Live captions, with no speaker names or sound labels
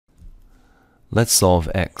Let's solve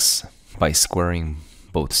x by squaring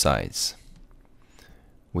both sides.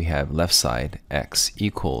 We have left side x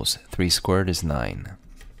equals 3 squared is 9.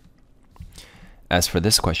 As for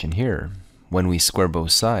this question here, when we square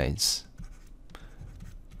both sides,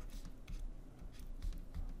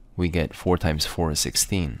 we get 4 times 4 is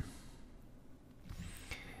 16.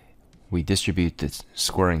 We distribute the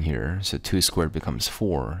squaring here, so 2 squared becomes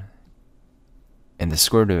 4, and the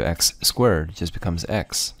square root of x squared just becomes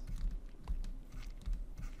x.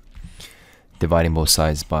 Dividing both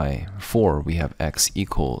sides by 4, we have x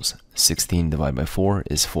equals 16 divided by 4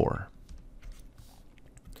 is 4.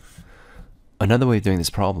 Another way of doing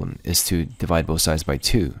this problem is to divide both sides by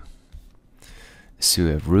 2. So we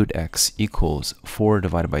have root x equals 4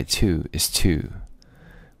 divided by 2 is 2.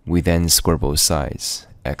 We then square both sides.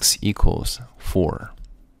 X equals 4.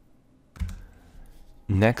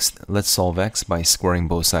 Next, let's solve x by squaring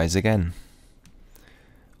both sides again.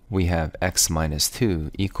 We have x minus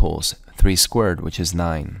 2 equals 3 squared, which is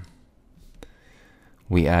 9.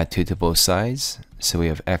 We add 2 to both sides, so we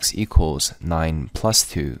have x equals 9 plus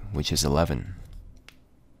 2, which is 11.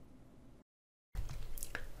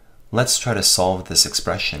 Let's try to solve this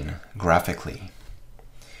expression graphically.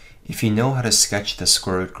 If you know how to sketch the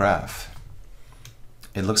square root graph,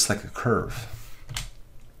 it looks like a curve.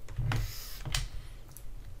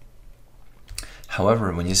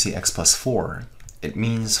 However, when you see x plus 4, it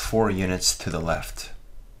means 4 units to the left.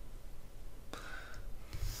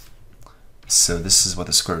 So this is what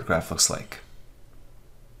the square root graph looks like.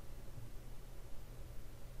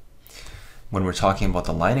 When we're talking about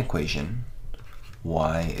the line equation,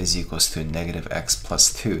 y is equals to negative x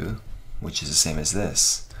plus 2, which is the same as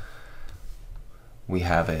this. We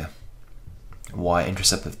have a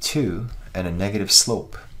y-intercept of 2 and a negative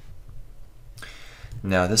slope.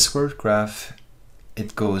 Now this square root graph,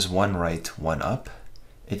 it goes 1 right, 1 up.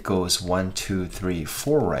 It goes 1, 2, 3,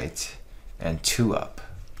 4 right, and 2 up.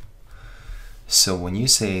 So when you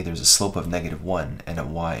say there's a slope of negative 1 and a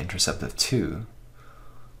y-intercept of 2,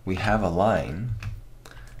 we have a line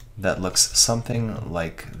that looks something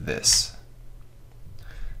like this.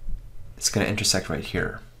 It's going to intersect right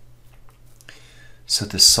here. So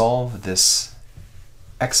to solve this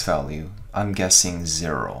x value, I'm guessing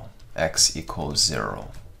 0. X equals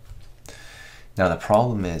 0. Now the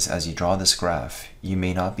problem is, as you draw this graph, you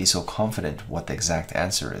may not be so confident what the exact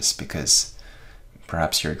answer is because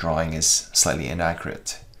perhaps your drawing is slightly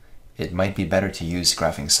inaccurate. It might be better to use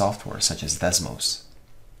graphing software such as Desmos.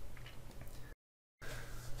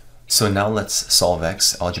 So now let's solve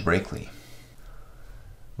x algebraically.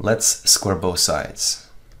 Let's square both sides.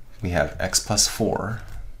 We have x plus 4,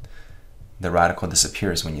 the radical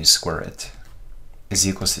disappears when you square it, is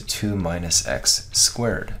equals to 2 minus x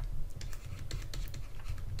squared.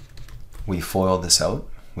 We FOIL this out,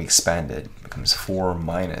 we expand it, it becomes 4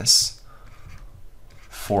 minus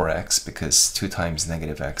 4x, because 2 times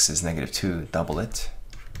negative x is negative 2, double it,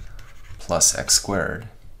 plus x squared.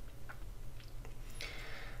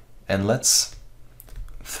 And let's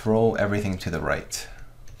throw everything to the right,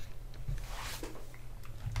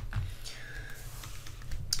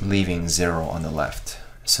 leaving 0 on the left.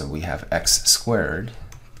 So we have x squared.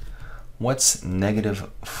 What's negative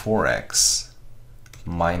 4x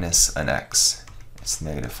minus an x? It's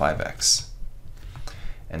negative 5x.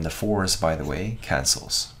 And the 4's, by the way,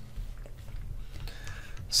 cancels.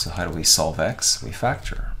 So how do we solve x? We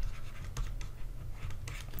factor.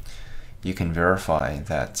 You can verify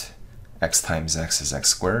that x times x is x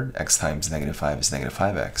squared, x times negative 5 is negative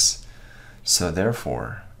 5x. So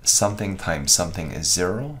therefore, something times something is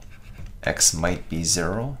 0, x might be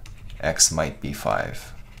 0, x might be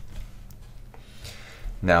 5.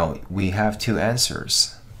 Now, we have 2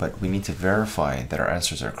 answers, but we need to verify that our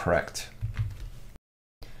answers are correct.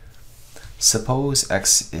 Suppose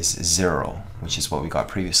x is 0, which is what we got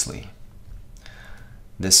previously.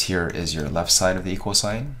 This here is your left side of the equal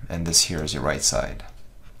sign, and this here is your right side.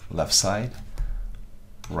 Left side,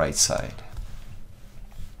 right side.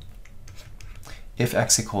 If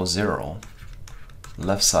x equals 0,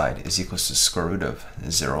 left side is equals to square root of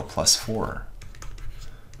 0 plus 4,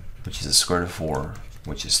 which is the square root of 4,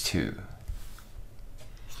 which is 2.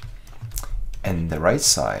 And the right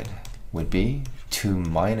side would be 2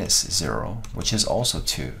 minus 0, which is also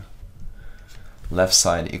 2. Left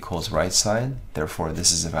side equals right side, therefore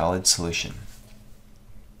this is a valid solution.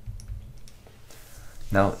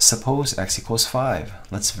 Now suppose x equals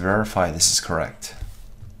 5. Let's verify this is correct.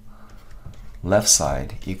 Left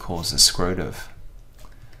side equals the square root of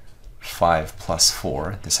 5 plus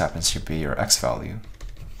 4. This happens to be your x value,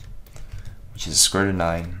 which is square root of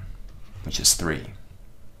 9, which is 3.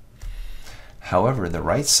 However, the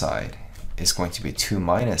right side is going to be 2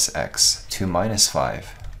 minus x, 2 minus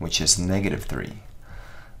 5, which is negative 3.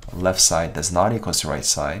 Left side does not equal to right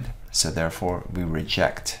side, so therefore we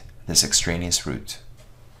reject this extraneous root.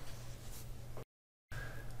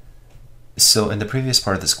 So in the previous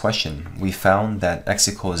part of this question, we found that x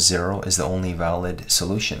equals 0 is the only valid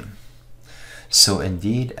solution. So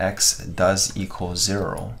indeed x does equal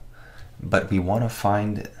 0, but we want to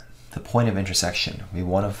find the point of intersection. We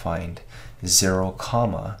want to find 0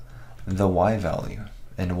 comma the y value.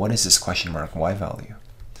 And what is this question mark y value?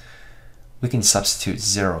 We can substitute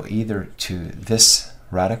 0 either to this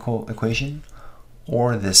radical equation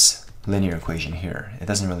or this linear equation here. It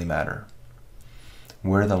doesn't really matter.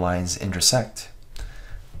 Where the lines intersect,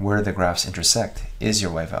 where the graphs intersect, is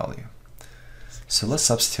your y value. So let's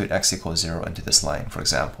substitute x equals 0 into this line. For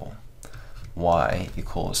example, y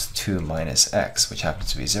equals 2 minus x, which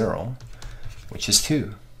happens to be 0, which is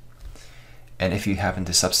 2. And if you happen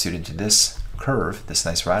to substitute into this curve, this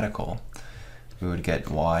nice radical, we would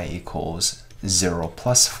get y equals 0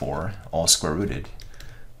 plus 4, all square rooted,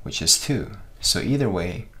 which is 2. So either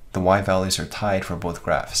way, the y values are tied for both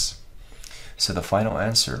graphs. So the final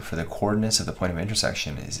answer for the coordinates of the point of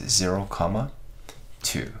intersection is 0,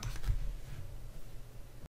 2.